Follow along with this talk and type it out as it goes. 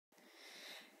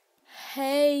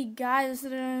Hey guys,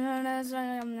 that's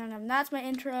my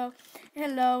intro.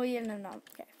 Hello,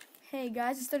 okay. Hey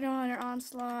guys, it's the Hunter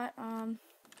Onslaught.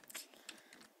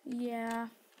 Yeah,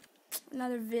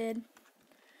 another vid.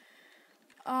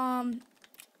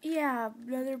 Yeah,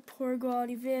 another poor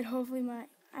quality vid. Hopefully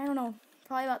I don't know,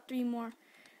 probably about 3 more.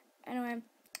 Anyway,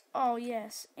 oh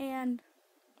yes, and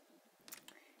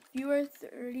if you are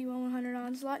 3100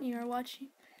 Onslaught and you are watching.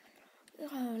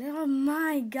 Oh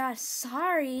my gosh,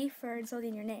 sorry for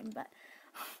insulting your name, but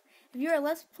if you're a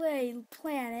Let's Play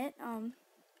Planet, and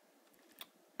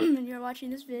you're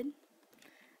watching this vid,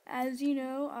 as you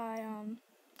know, I,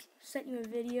 sent you a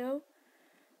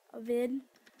vid,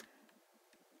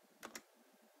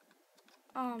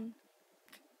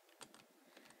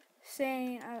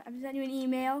 saying, I'm sending you an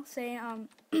email saying, I'm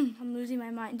losing my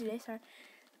mind today, sorry,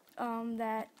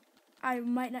 that I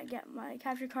might not get my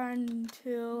capture card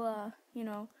until,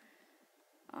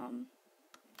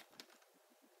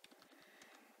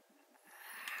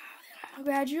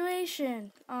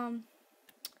 graduation.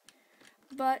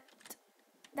 But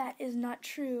that is not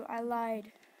true. I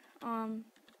lied. I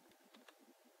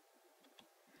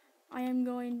am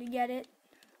going to get it,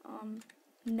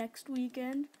 next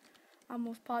weekend. I'm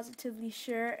most positively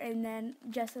sure, and then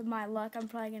just with my luck, I'm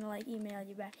probably gonna email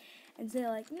you back and say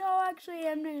no, actually,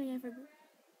 I'm not gonna get it for.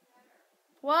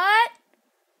 What?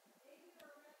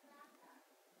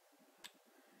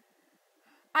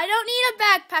 I don't need a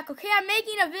backpack, okay? I'm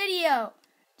making a video.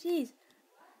 Jeez.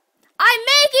 I'm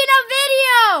making a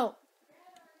video!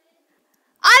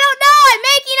 I don't know! I'm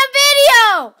making a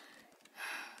video!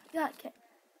 God, okay.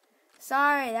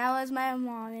 Sorry, that was my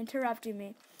mom interrupting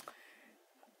me.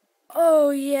 Oh,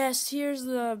 yes, here's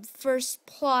the first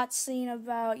plot scene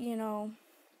about, in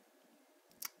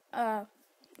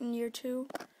year 2.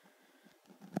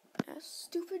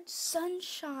 Stupid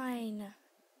sunshine.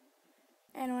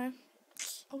 Anyway,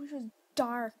 I wish it was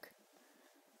dark.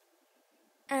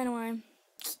 Anyway,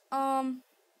 I'm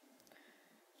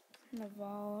gonna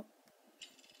vol.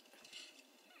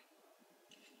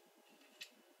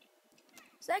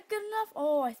 Is that good enough?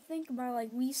 Oh, I think my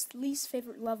least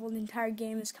favorite level in the entire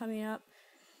game is coming up.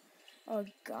 Oh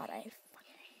God, I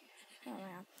fucking hate it. Oh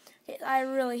man, I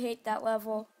really hate that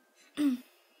level.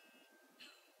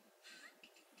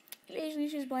 Basically,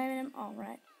 she's blaming him. All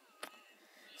right.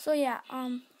 So yeah,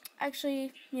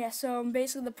 actually, yeah. So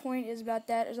basically, the point is about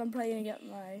that is I'm probably gonna get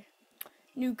my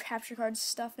new capture card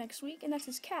stuff next week, and that's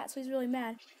his cat. So he's really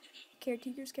mad.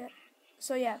 Caretaker's cat.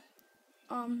 So yeah.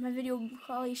 My video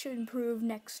probably should improve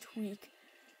next week.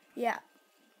 Yeah.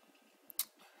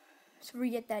 So we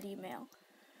get that email.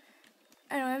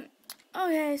 Anyway,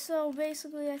 okay, so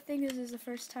basically I think this is the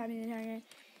first time in the entire game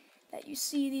that you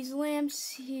see these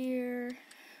lamps here.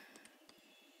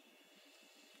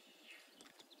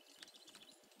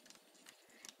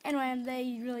 Anyway,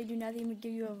 they really do nothing but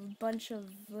give you a bunch of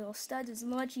little studs. It's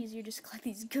much easier just to collect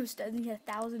these ghost studs and get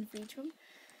 1,000 for each of them.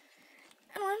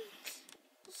 Anyway.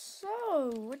 So,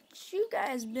 what you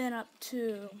guys been up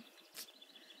to?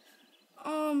 I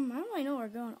don't really know where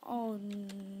we're going. Oh,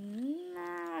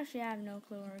 nah, actually, I have no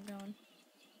clue where we're going.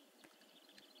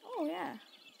 Oh, yeah.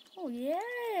 Oh,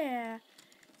 yeah.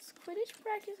 It's Quidditch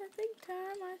practice, I think,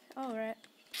 time. Oh, right.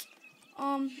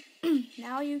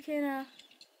 Now you can,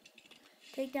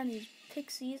 take down these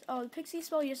pixies. Oh, the pixie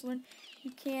spell you just learned.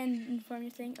 You can inform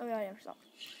your thing. Oh, yeah, so.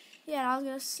 Yeah, I was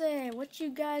gonna say, what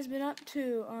you guys been up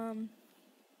to?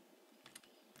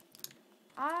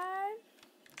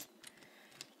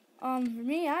 For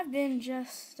me, I've been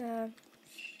just,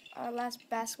 our last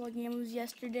basketball game was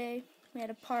yesterday. We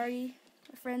had a party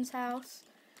at a friend's house.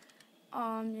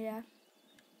 Yeah.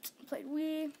 Played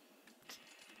Wii.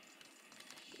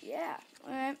 Yeah.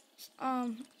 Alright.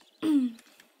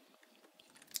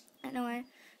 Anyway,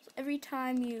 so every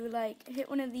time you, hit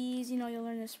one of these, you'll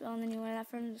learn the spell, and then you learn that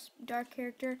from this dark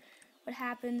character. What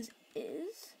happens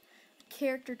is,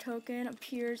 character token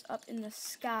appears up in the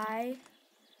sky,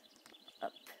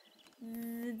 up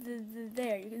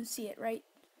there. You can see it right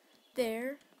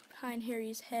there behind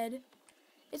Harry's head.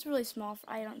 It's really small.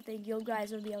 I don't think you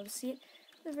guys will be able to see it.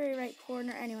 The very right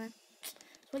corner. Anyway, so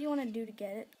what you want to do to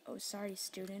get it? Oh, sorry,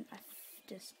 student. I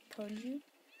just told you.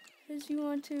 Is you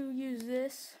want to use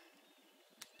this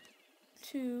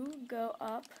to go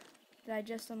up that I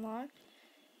just unlocked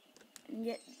and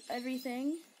get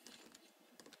everything.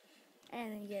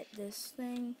 And then get this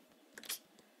thing.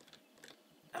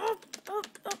 Up.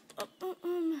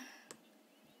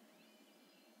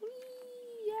 Whee,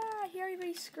 yeah, I hear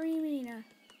everybody screaming.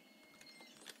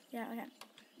 Yeah, okay.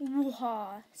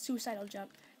 Whoa, suicidal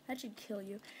jump. That should kill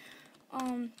you.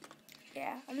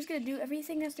 Yeah, I'm just gonna do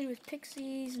everything that's to do with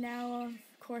pixies now.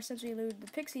 course, since we lose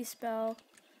the pixie spell,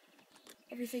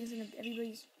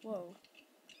 everybody's, whoa.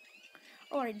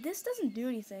 Alright, this doesn't do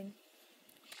anything.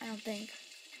 I don't think.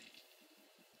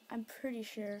 I'm pretty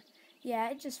sure. Yeah,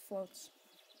 it just floats.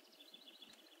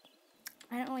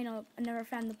 I don't really know. I never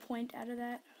found the point out of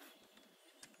that.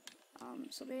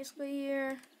 So basically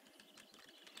here,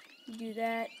 you do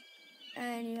that,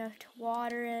 and you have to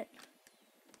water it.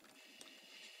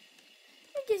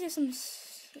 It gives you some,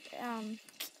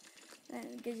 and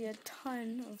it gives you a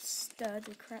ton of studs,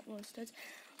 a crap load of studs.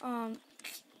 And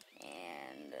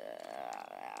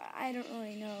I don't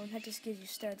really know. That just gives you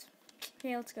studs.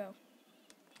 Okay, let's go.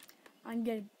 I'm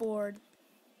getting bored.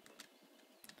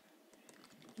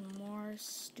 More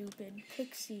stupid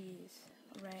pixies.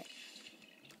 Alright.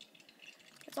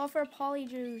 It's all for a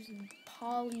polyjuice,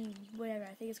 whatever.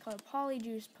 I think it's called a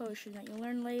polyjuice potion that you'll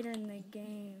learn later in the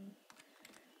game.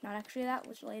 Not actually that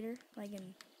much later, like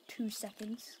in 2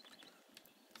 seconds.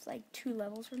 It's like 2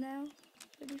 levels from now,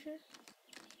 pretty sure.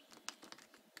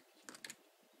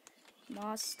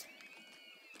 Must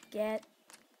get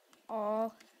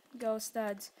all ghost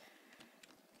studs.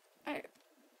 Alright.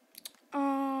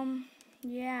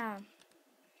 Yeah.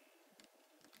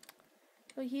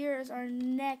 So here's our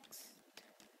next,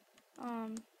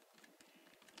 alright.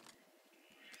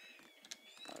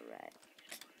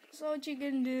 So what you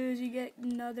can do is you get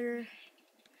another,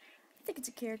 I think it's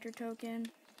a character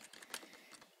token.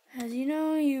 As you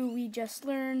know, we just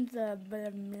learned the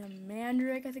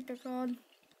mandrake, I think they're called,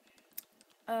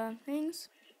 things.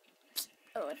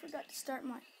 Oh, I forgot to start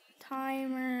my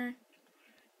timer.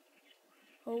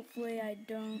 Hopefully I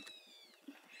don't.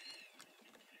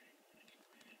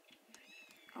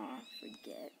 Oh,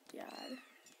 forget, God.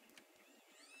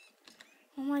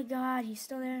 Oh my God, he's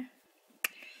still there.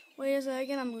 Wait a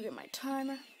second, I'm gonna get my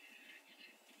timer.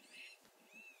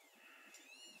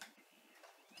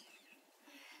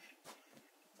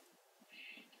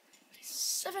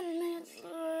 Seven minutes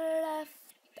left.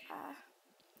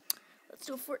 Let's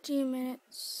do 14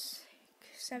 minutes.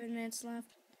 7 minutes left.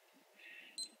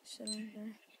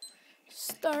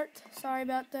 Start. Sorry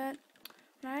about that.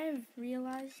 What I've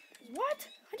realized. What?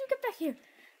 How'd you get back here?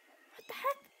 What the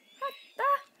heck? What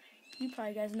the? You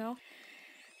probably guys know.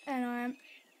 And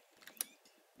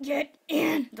get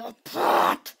in the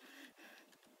pot.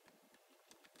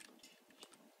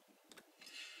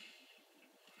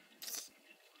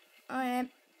 I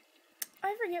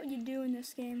forget what you do in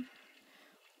this game.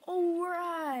 Oh,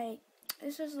 right.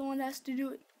 This is the one that has to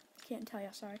do it. Can't tell you,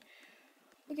 sorry.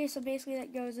 Okay, so basically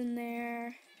that goes in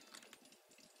there.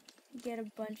 Get a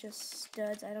bunch of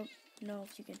studs. I don't know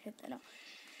if you can hit that. No.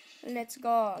 Let's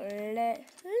go.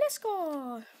 Let's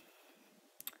go.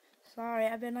 Sorry,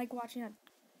 I've been like watching a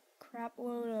crap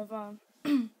load of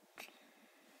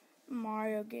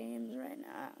Mario games right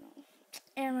now. I don't know.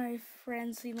 And my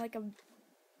friends seem like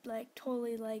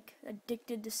totally like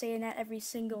addicted to saying that every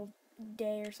single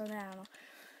day or something. I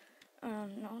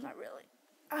don't know. No, not really.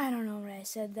 I don't know why I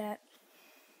said that.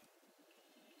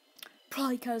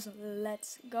 Probably because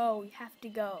let's go. We have to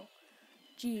go.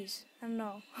 Jeez, I don't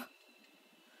know.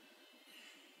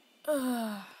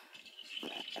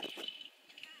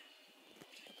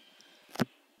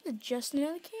 Just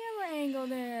near the camera angle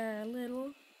there, a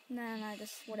little. Nah,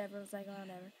 just whatever. It's like,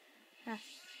 whatever. Huh.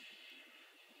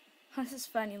 This is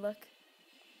funny, look.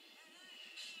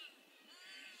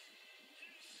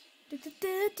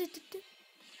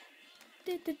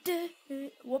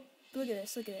 Whoop, look at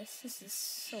this, This is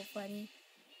so funny.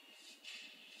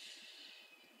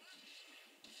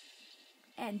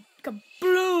 And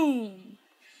kabloom!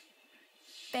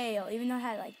 Fail, even though it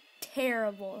had like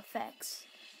terrible effects.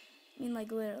 I mean,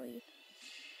 like literally.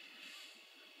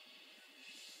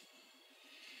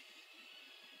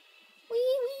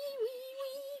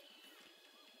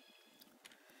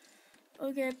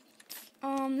 Okay.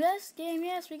 This game,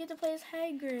 yes, we get to play as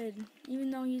Hagrid.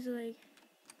 Even though he's like...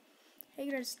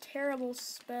 Hagrid has terrible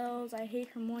spells. I hate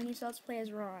Hermione, so let's play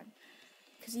as Ron.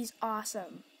 Because he's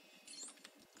awesome.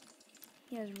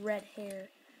 He has red hair.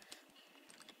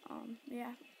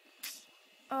 Yeah.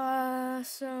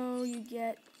 So you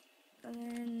get...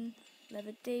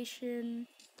 levitation.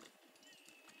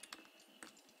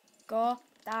 Go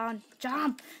down.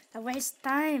 Jump! I waste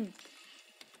time.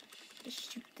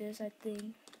 Just shoot this, I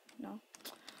think. No.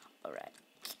 Alright.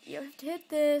 You have to hit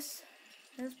this.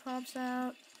 This pops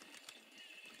out.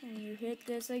 And you hit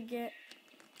this again.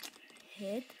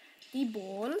 Hit the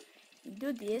ball. You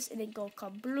do this and then go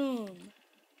kabloom.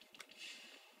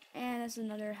 And that's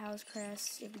another house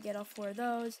crest. You have to get all 4 of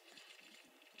those.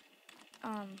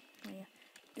 Yeah.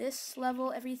 This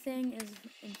level, everything is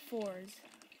in 4s.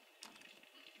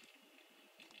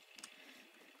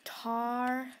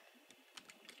 tar.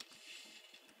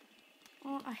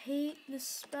 Oh, I hate this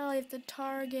spell. You have to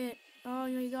target. Oh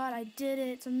my god, I did it.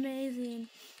 It's amazing.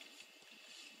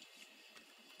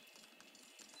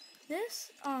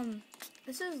 This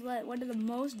is like one of the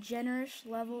most generous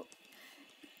levels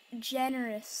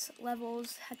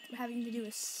having to do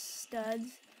with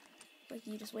studs. Like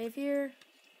you just wave here,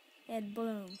 and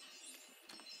boom.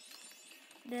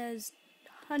 There's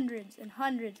hundreds and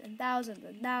hundreds and thousands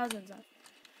of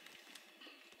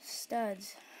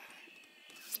studs.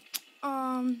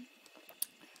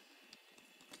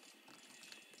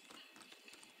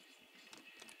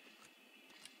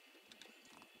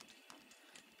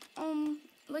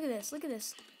 Look at this, look at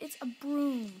this. It's a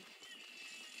broom.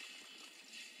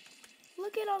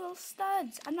 Look at all those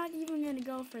studs. I'm not even gonna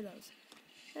go for those.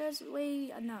 There's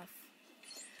way enough.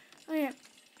 Okay,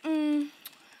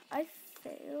 I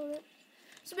failed it.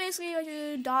 So basically,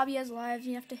 like, Dobby has lives,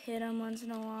 you have to hit him once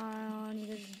in a while, and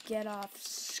you just get off.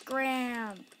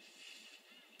 Scram!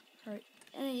 Right,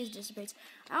 and then he just dissipates.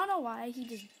 I don't know why, he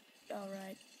just,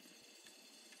 alright.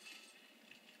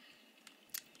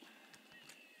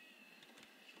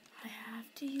 I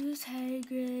have to use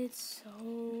Hagrid, it's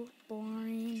so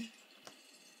boring.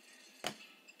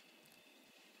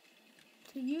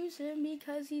 To use him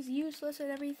because he's useless at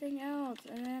everything else,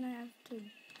 and then I have to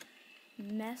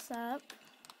mess up.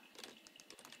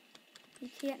 You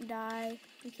can't die,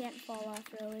 you can't fall off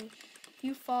really. If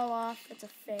you fall off, it's a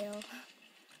fail.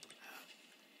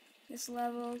 This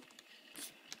level.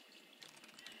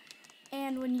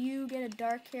 And when you get a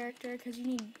dark character, because you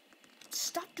need...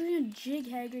 Stop doing a jig,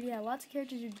 Hagrid. Yeah, lots of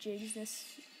characters do jigs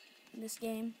in this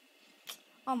game.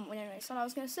 Anyway, so what I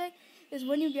was going to say is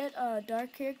when you get a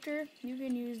dark character, you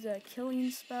can use the killing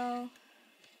spell,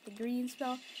 the green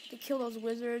spell, to kill those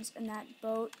wizards and that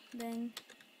boat thing.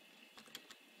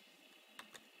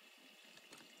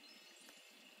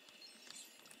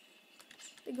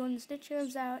 They go and stitch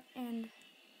those out, and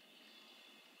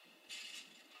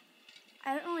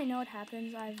I don't really know what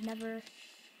happens. I've never...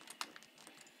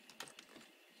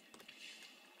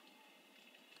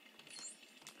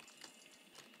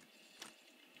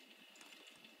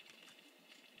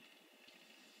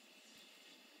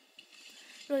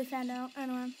 really found out.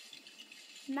 Anyway,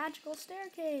 magical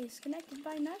staircase connected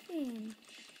by nothing.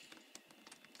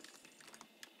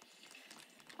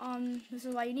 This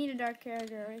is why you need a dark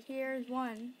character. Right here is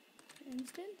one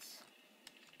instance.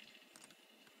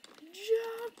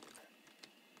 Jump!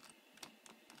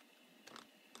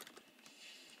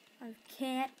 I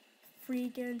can't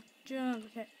freaking jump.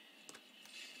 Okay.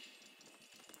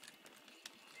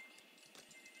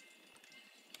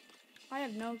 I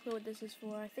have no clue what this is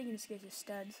for. I think this gives you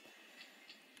studs.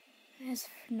 It's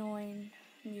annoying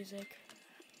music.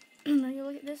 Now you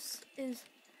look at this is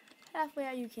halfway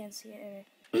out. You can't see it,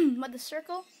 but the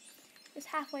circle is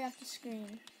halfway off the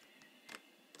screen.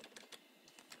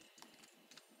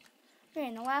 Okay,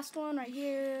 and the last one right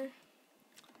here.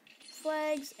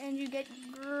 Flags, and you get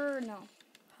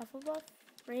Hufflepuff,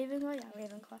 Ravenclaw, yeah,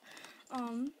 Ravenclaw.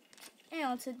 And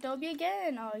let's hit Dobby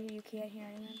again. Oh, you can't hear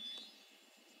anything.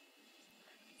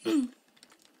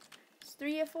 It's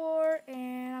 3 of 4,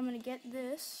 and I'm gonna get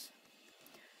this.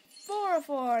 4 of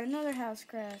 4, another house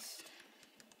crest.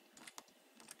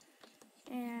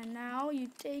 And now you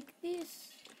take these,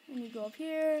 and you go up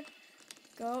here,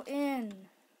 go in.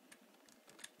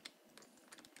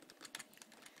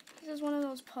 This is one of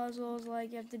those puzzles, like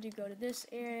you have to go to this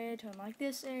area to unlock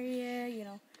this area, you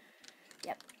know.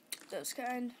 Yep, those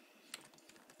kind.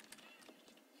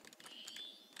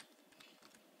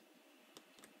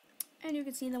 And you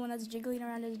can see the one that's jiggling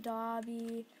around is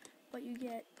Dobby, but you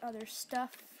get other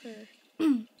stuff for...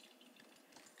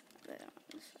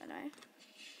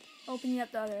 Opening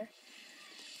up the other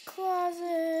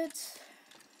closet.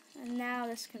 And now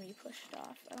this can be pushed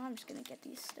off. And I'm just going to get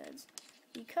these studs,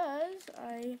 because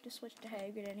I have to switch to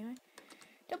Hagrid anyway,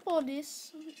 to pull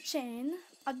this chain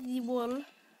out of the wall.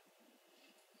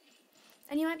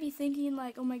 And you might be thinking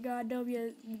like, oh my god,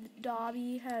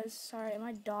 Dobby has, sorry,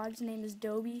 my dog's name is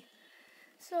Dobby.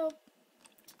 So,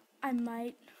 I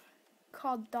might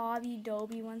call Dobby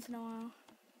Dobby once in a while.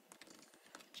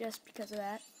 Just because of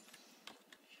that.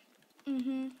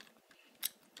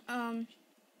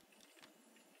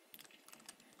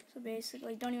 So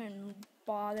basically, don't even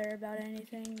bother about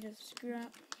anything, just screw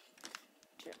up.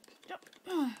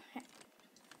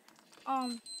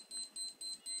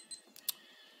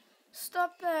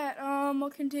 Stop that. We'll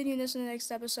continue this in the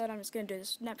next episode. I'm just gonna do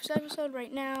this next episode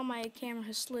right now. My camera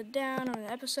has slid down on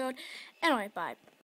the episode. Anyway, bye.